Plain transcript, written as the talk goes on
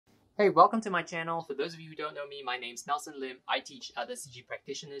Hey, welcome to my channel. For those of you who don't know me, my name's Nelson Lim. I teach other CG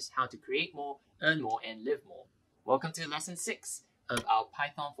practitioners how to create more, earn more, and live more. Welcome to lesson 6 of our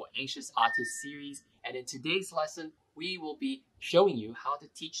Python for Anxious Artists series. And in today's lesson, we will be showing you how to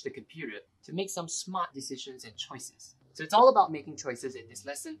teach the computer to make some smart decisions and choices. So it's all about making choices in this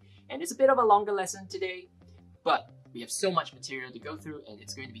lesson, and it's a bit of a longer lesson today, but we have so much material to go through, and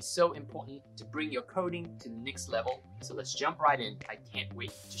it's going to be so important to bring your coding to the next level. So let's jump right in. I can't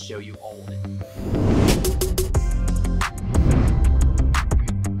wait to show you all of it.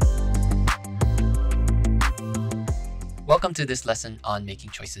 Welcome to this lesson on making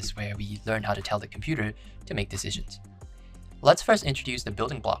choices, where we learn how to tell the computer to make decisions. Let's first introduce the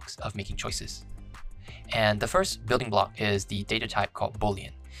building blocks of making choices. And the first building block is the data type called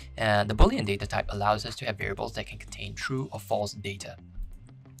Boolean. And the Boolean data type allows us to have variables that can contain true or false data.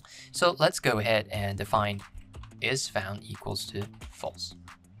 So let's go ahead and define isFound equals to false.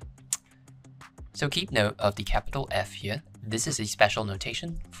 So keep note of the capital F here. This is a special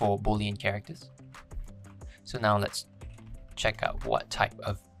notation for Boolean characters. So now let's check out what type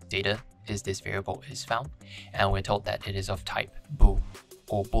of data is this variable isFound. And we're told that it is of type bool,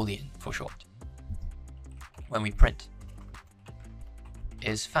 or Boolean for short. When we print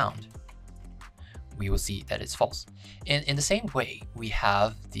isFound, we will see that it's false. In the same way, we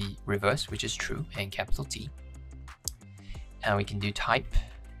have the reverse, which is true, and capital T. And we can do type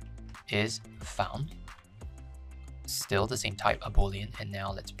isFound, still the same type of Boolean, and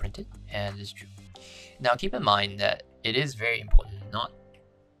now let's print it, and it's true. Now keep in mind that it is very important not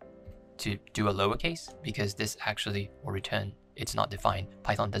to do a lowercase, because this actually will return, it's not defined.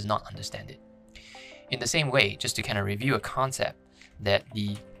 Python does not understand it. In the same way, just to kind of review a concept, that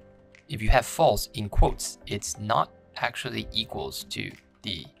if you have false in quotes, it's not actually equals to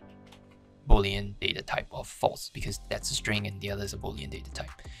the Boolean data type of false, because that's a string and the other is a Boolean data type.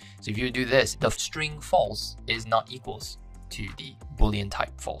 So if you do this, the string false is not equals to the Boolean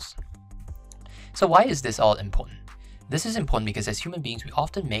type false. So why is this all important? This is important because as human beings, we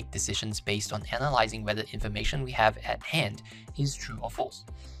often make decisions based on analyzing whether information we have at hand is true or false.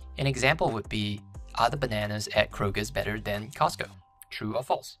 An example would be, are the bananas at Kroger's better than Costco? True or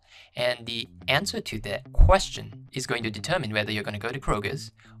false? And the answer to that question is going to determine whether you're going to go to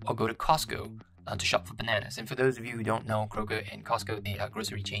Kroger's or go to Costco to shop for bananas. And for those of you who don't know, Kroger and Costco, they are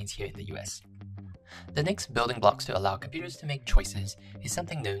grocery chains here in the US. The next building blocks to allow computers to make choices is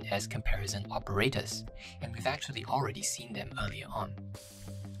something known as comparison operators, and we've actually already seen them earlier on.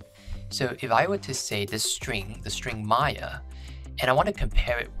 So if I were to say this string, the string Maya, and I want to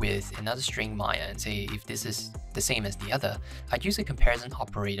compare it with another string Maya and say if this is the same as the other, I'd use a comparison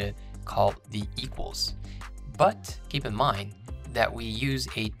operator called the equals. But keep in mind that we use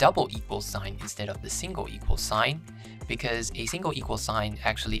a double equal sign instead of the single equal sign, because a single equal sign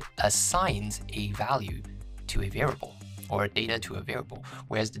actually assigns a value to a variable or data to a variable,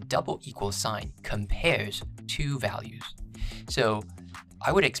 whereas the double equal sign compares two values. So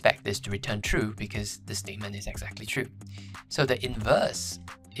I would expect this to return true because the statement is exactly true. So the inverse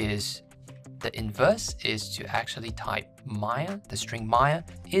is to actually type Maya, the string Maya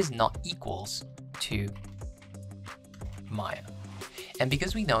is not equals to Maya. And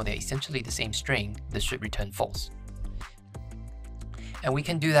because we know they're essentially the same string, this should return false. And we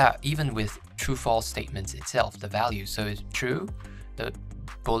can do that even with true-false statements itself, the value. So it's true, the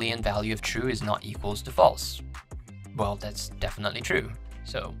Boolean value of true is not equals to false. Well, that's definitely true.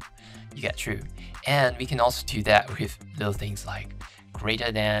 So you get true. And we can also do that with little things like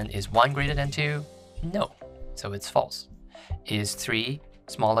greater than, is 1 greater than 2? No, so it's false. Is 3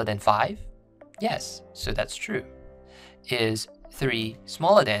 smaller than 5? Yes, so that's true. Is 3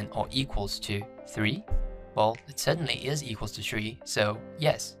 smaller than or equals to 3? Well, it certainly is equals to 3, so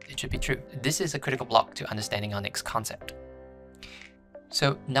yes, it should be true. This is a critical block to understanding our next concept.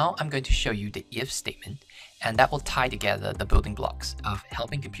 So now I'm going to show you the if statement, and that will tie together the building blocks of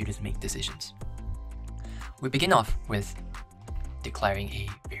helping computers make decisions. We begin off with declaring a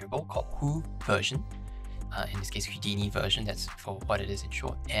variable called Who version. In this case, Houdini version, that's for what it is in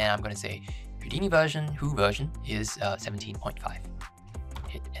short. And I'm going to say Houdini version, Who version is 17.5.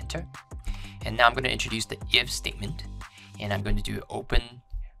 Hit enter. And now I'm going to introduce the if statement, and I'm going to do open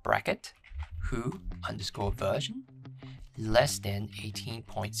bracket, Who underscore version less than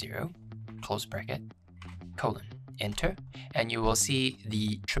 18.0, close bracket, colon, enter, and you will see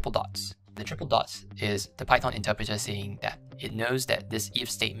the triple dots. The triple dots is the Python interpreter saying that it knows that this if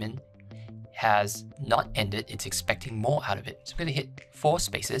statement has not ended, it's expecting more out of it. So I'm going to hit 4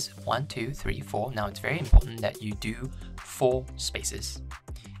 spaces, 1, 2, 3, 4. Now it's very important that you do 4 spaces.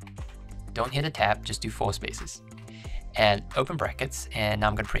 Don't hit a tab, just do 4 spaces. and open brackets, and now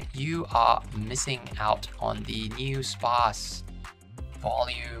I'm going to print you are missing out on the new sparse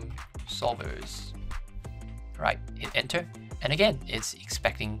volume solvers. Right, hit enter, and again it's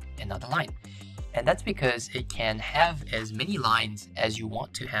expecting another line, and that's because it can have as many lines as you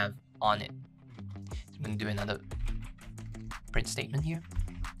want to have on it. So I'm going to do another print statement here.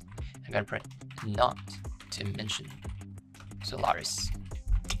 I'm going to print not to mention Solaris.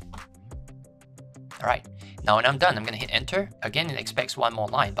 Alright, now when I'm done, I'm going to hit enter. Again, it expects one more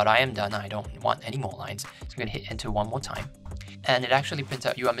line, but I am done. I don't want any more lines. So I'm going to hit enter one more time. And it actually prints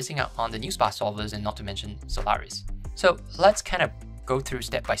out you are missing out on the new sparse solvers and not to mention Solaris. So let's kind of go through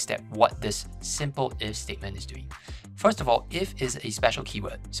step by step what this simple if statement is doing. First of all, if is a special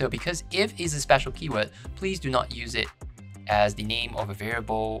keyword. So because if is a special keyword, please do not use it as the name of a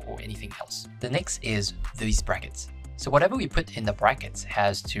variable or anything else. The next is these brackets. So whatever we put in the brackets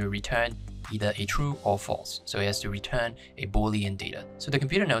has to return either a true or false. So it has to return a Boolean data. So the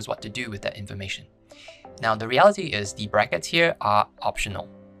computer knows what to do with that information. Now the reality is the brackets here are optional,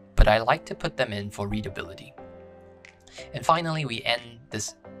 but I like to put them in for readability. And finally, we end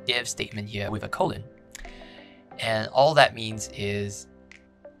this if statement here with a colon. And all that means is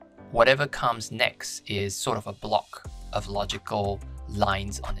whatever comes next is sort of a block of logical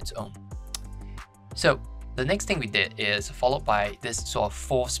lines on its own. So the next thing we did is followed by this sort of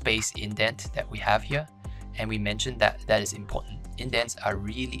 4-space indent that we have here. And we mentioned that that is important. Indents are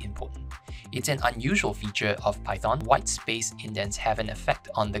really important. It's an unusual feature of Python. White space indents have an effect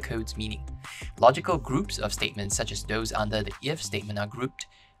on the code's meaning. Logical groups of statements such as those under the if statement are grouped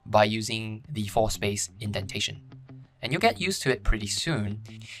by using the 4-space indentation. And you'll get used to it pretty soon.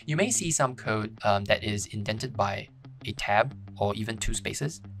 You may see some code that is indented by a tab or even 2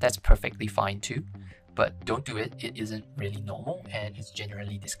 spaces. That's perfectly fine too. But don't do it, it isn't really normal and it's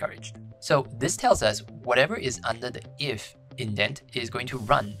generally discouraged. So this tells us whatever is under the if indent is going to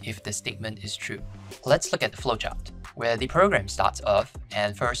run if the statement is true. Let's look at the flowchart, where the program starts off,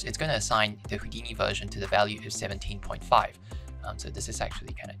 and first it's going to assign the Houdini version to the value of 17.5. So this is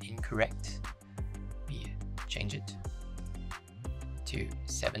actually kind of incorrect. We change it to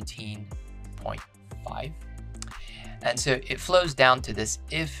 17.5. And so it flows down to this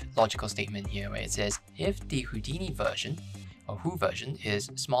if logical statement here, where it says if the Houdini version or Who version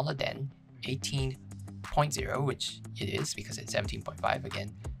is smaller than 18.0, which it is because it's 17.5.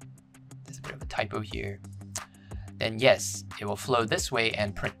 Again, there's a bit of a typo here. Then yes, it will flow this way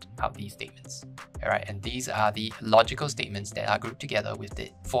and print out these statements. All right, and these are the logical statements that are grouped together with the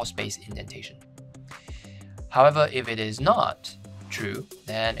 4-space indentation. However, if it is not true,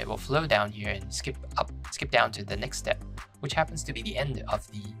 then it will flow down here and skip down to the next step, which happens to be the end of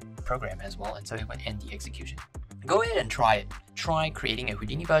the program as well, and so it will end the execution. Go ahead and try it. Try creating a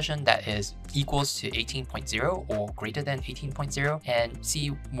Houdini version that is equals to 18.0 or greater than 18.0 and see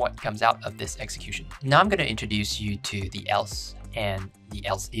what comes out of this execution. Now I'm going to introduce you to the else and the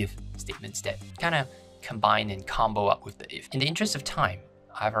else if statements that kind of combine and combo up with the if. In the interest of time,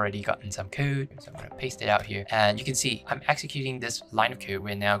 I've already gotten some code, so I'm going to paste it out here. And you can see I'm executing this line of code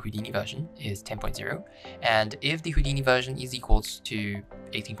where now Houdini version is 10.0. And if the Houdini version is equals to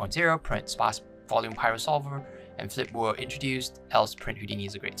 18.0, print sparse volume pyro solver and flip were introduced, else print Houdini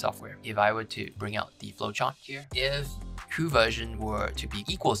is a great software. If I were to bring out the flowchart here, if Who version were to be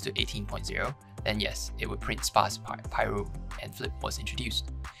equals to 18.0, then yes, it would print sparse pyro and flip was introduced.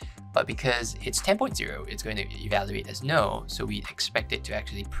 But because it's 10.0, it's going to evaluate as no, so we expect it to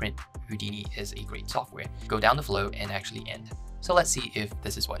actually print Houdini is a great software, go down the flow and actually end. So let's see if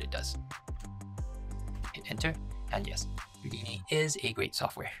this is what it does. Hit enter, and yes, Houdini is a great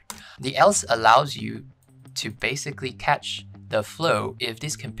software. The else allows you to basically catch the flow if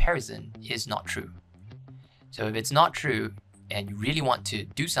this comparison is not true. So if it's not true and you really want to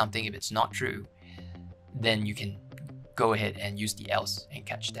do something if it's not true, then you can go ahead and use the else and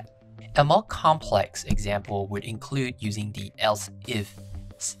catch that. A more complex example would include using the else-if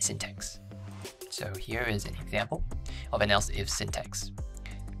syntax. So here is an example of an else-if syntax,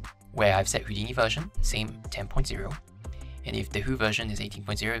 where I've set Houdini version, same 10.0, and if the Who version is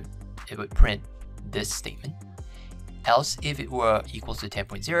 18.0, it would print this statement. Else if it were equals to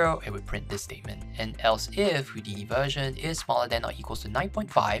 10.0, it would print this statement. And else if Houdini version is smaller than or equals to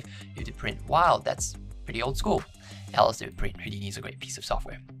 9.5, it would print, wow, that's pretty old school. Else it would print Houdini is a great piece of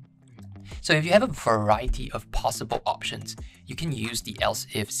software. So if you have a variety of possible options, you can use the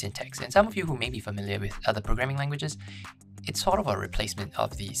else-if syntax. And some of you who may be familiar with other programming languages, it's sort of a replacement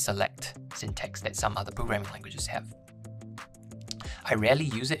of the select syntax that some other programming languages have. I rarely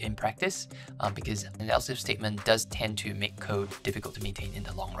use it in practice because an else-if statement does tend to make code difficult to maintain in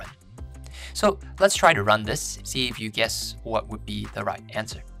the long run. So let's try to run this, see if you guess what would be the right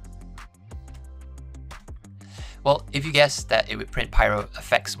answer. Well, if you guess that it would print pyro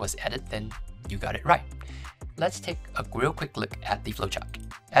effects was added, then you got it right. Let's take a real quick look at the flowchart.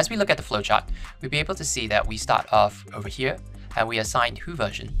 As we look at the flowchart, we'll be able to see that we start off over here and we assign Who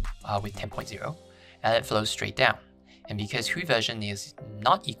version with 10.0 and it flows straight down. And because Who version is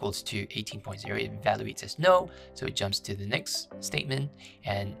not equals to 18.0, it evaluates as no, so it jumps to the next statement.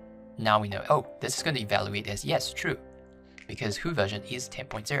 And now we know, oh, this is going to evaluate as yes, true, because Who version is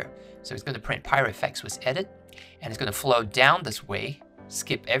 10.0. So it's going to print pyro effects was added, and it's going to flow down this way,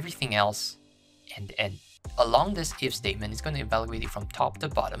 skip everything else, and along this if statement, it's going to evaluate it from top to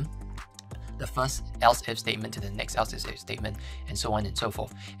bottom, the first else if statement to the next else if statement, and so on and so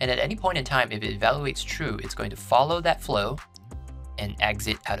forth. And at any point in time, if it evaluates true, it's going to follow that flow and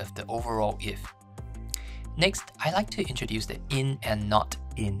exit out of the overall if. Next, I like to introduce the in and not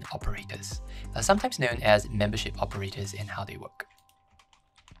in operators, sometimes known as membership operators, and how they work.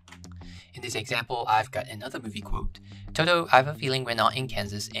 In this example, I've got another movie quote. Toto, I have a feeling we're not in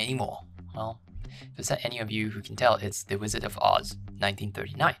Kansas anymore. Well, if there's any of you who can tell, it's The Wizard of Oz,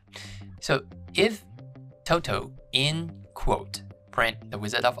 1939. So if Toto in quote print The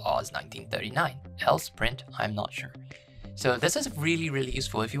Wizard of Oz 1939, else print I'm not sure. So this is really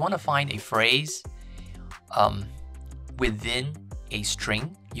useful if you want to find a phrase within a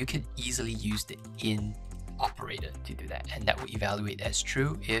string. You could easily use the in operator to do that, and that will evaluate as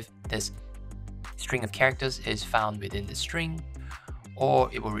true if this string of characters is found within the string, or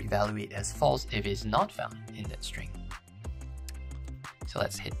it will evaluate as false if it's not found in that string. So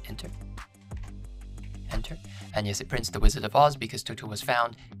let's hit enter. Enter. And yes, it prints The Wizard of Oz because Toto was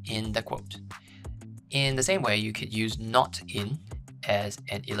found in the quote. In the same way, you could use not in as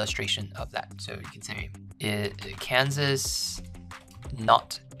an illustration of that. So you can say Kansas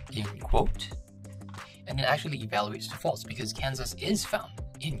not in quote, and it actually evaluates to false because Kansas is found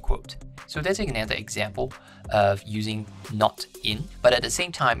in quote. So that's another example of using not in, but at the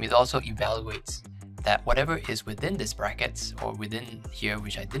same time, it also evaluates that whatever is within this brackets or within here,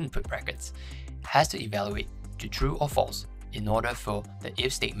 which I didn't put brackets, has to evaluate to true or false in order for the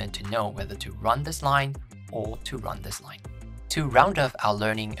if statement to know whether to run this line or to run this line. To round off our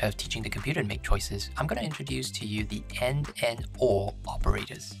learning of teaching the computer to make choices, I'm going to introduce to you the and or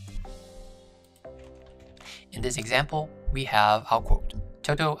operators. In this example, we have our quote.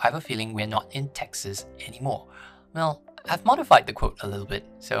 Toto, I have a feeling we're not in Texas anymore. Well, I've modified the quote a little bit,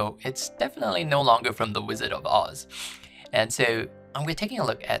 so it's definitely no longer from The Wizard of Oz. And so we're taking a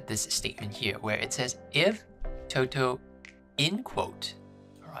look at this statement here where it says if Toto in quote,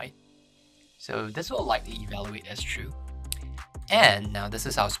 all right? So this will likely evaluate as true. And now this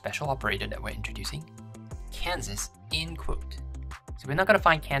is our special operator that we're introducing, Kansas in quote. So we're not going to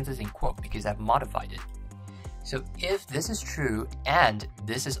find Kansas in quote because I've modified it. So if this is true and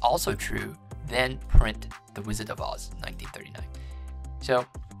this is also true, then print The Wizard of Oz 1939. So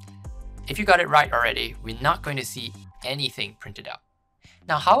if you got it right already, we're not going to see anything printed out.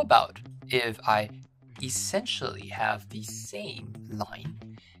 Now, how about if I essentially have the same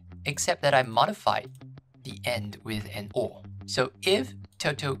line, except that I modified the end with an or. So if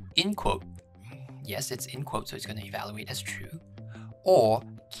Toto in quote, yes, it's in quote, so it's going to evaluate as true, or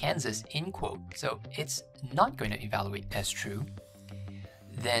Kansas in quote, so it's not going to evaluate as true,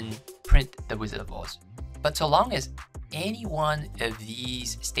 then print The Wizard of Oz. But so long as any one of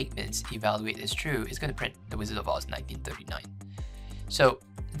these statements evaluate as true, it's going to print The Wizard of Oz 1939. So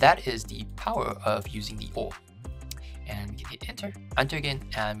that is the power of using the or. And we can hit enter, enter again,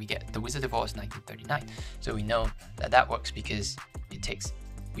 and we get The Wizard of Oz 1939. So we know that that works because it takes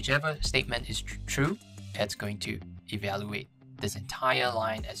whichever statement is true, it's going to evaluate this entire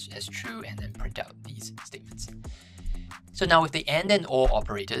line as true and then print out these statements. So now with the and or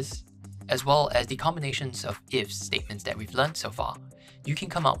operators, as well as the combinations of if statements that we've learned so far, you can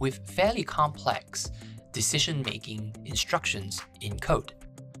come up with fairly complex decision-making instructions in code.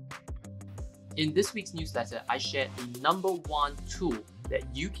 In this week's newsletter, I shared the #1 tool that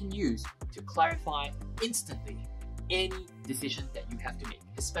you can use to clarify instantly any decision that you have to make,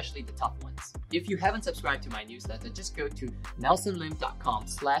 especially the tough ones. If you haven't subscribed to my newsletter, just go to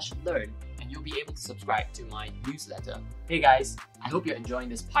nelsonlim.com/learn and you'll be able to subscribe to my newsletter. Hey guys, I hope you're enjoying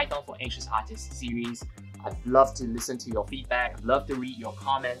this Python for Anxious Artists series. I'd love to listen to your feedback. I'd love to read your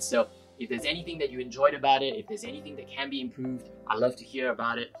comments. So if there's anything that you enjoyed about it, if there's anything that can be improved, I'd love to hear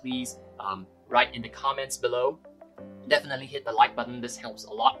about it. Please write in the comments below. Definitely hit the like button. This helps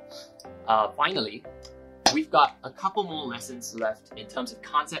a lot. Finally, we've got a couple more lessons left in terms of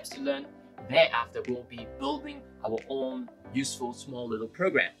concepts to learn. Thereafter, we'll be building our own useful small little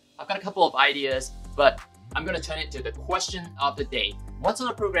program. I've got a couple of ideas, but I'm going to turn it to the question of the day. What sort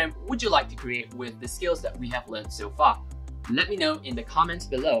of program would you like to create with the skills that we have learned so far? Let me know in the comments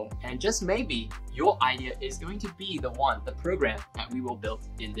below, and just maybe your idea is going to be the program that we will build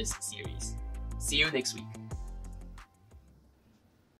in this series. See you next week.